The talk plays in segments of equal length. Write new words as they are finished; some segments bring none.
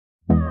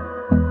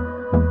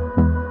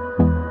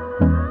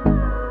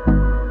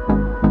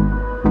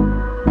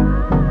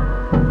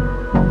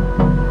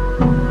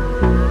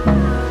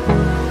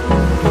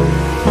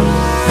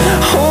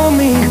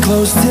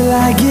close till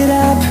I get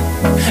up.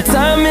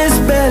 Time is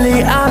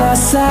barely on our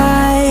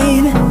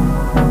side.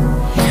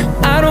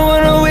 I don't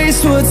wanna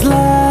waste what's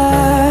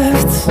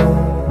left.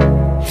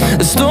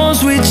 The storms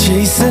we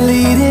chase are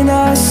leading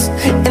us,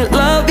 and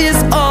love is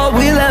all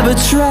we'll ever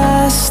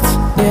trust.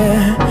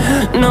 Yeah,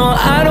 no,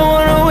 I don't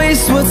wanna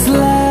waste what's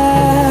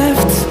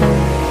left.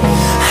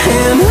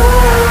 And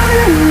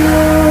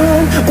on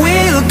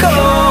we'll go,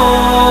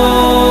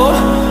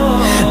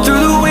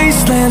 through the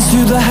wastelands,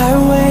 through the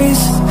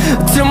highways,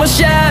 till my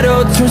shadow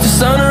turns to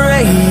sun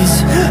rays.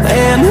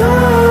 And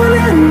on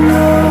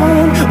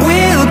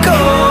we'll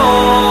go,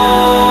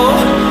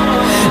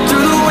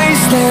 through the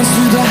wastelands,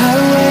 through the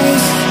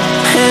highways,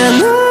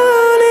 and on.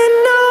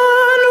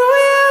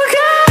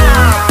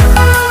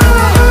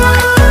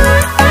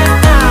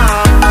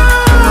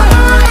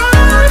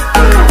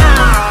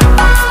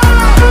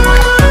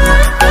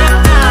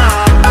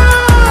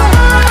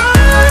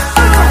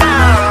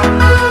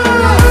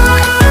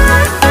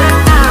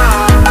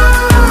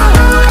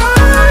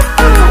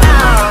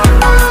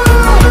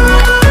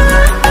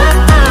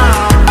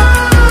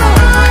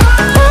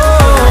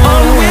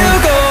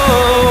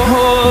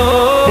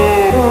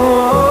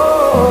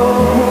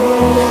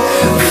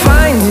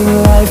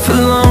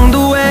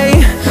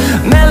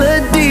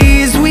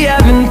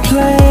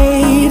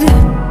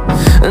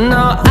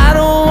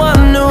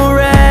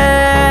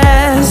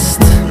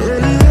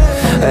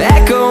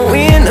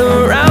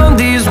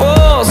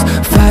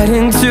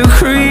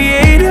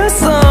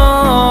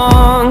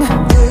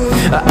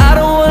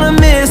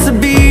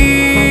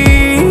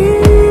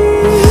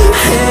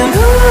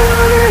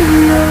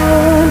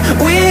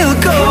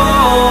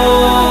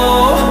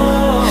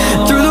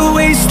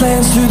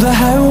 Through the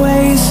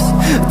highways,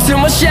 till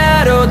my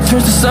shadow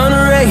turns to sun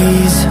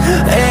rays.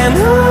 And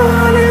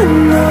on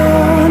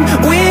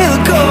we'll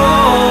go,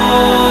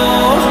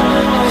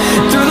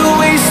 through the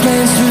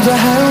wastelands, through the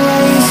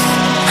highways,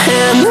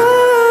 and on.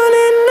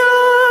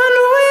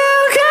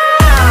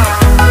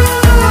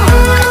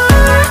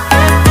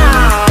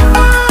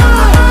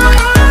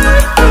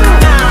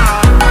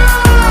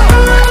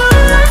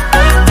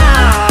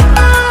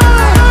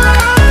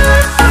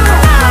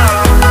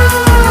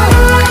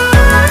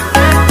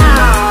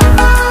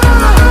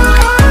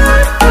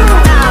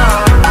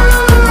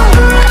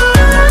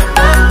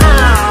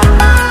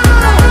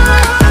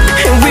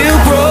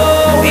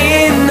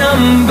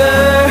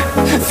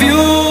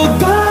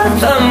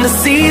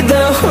 See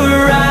the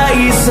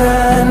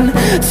horizon,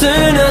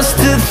 turn us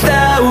to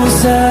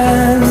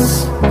thousands,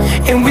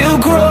 and we'll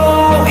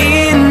grow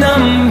in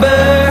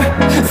number,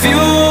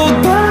 fueled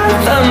by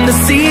them to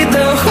see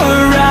the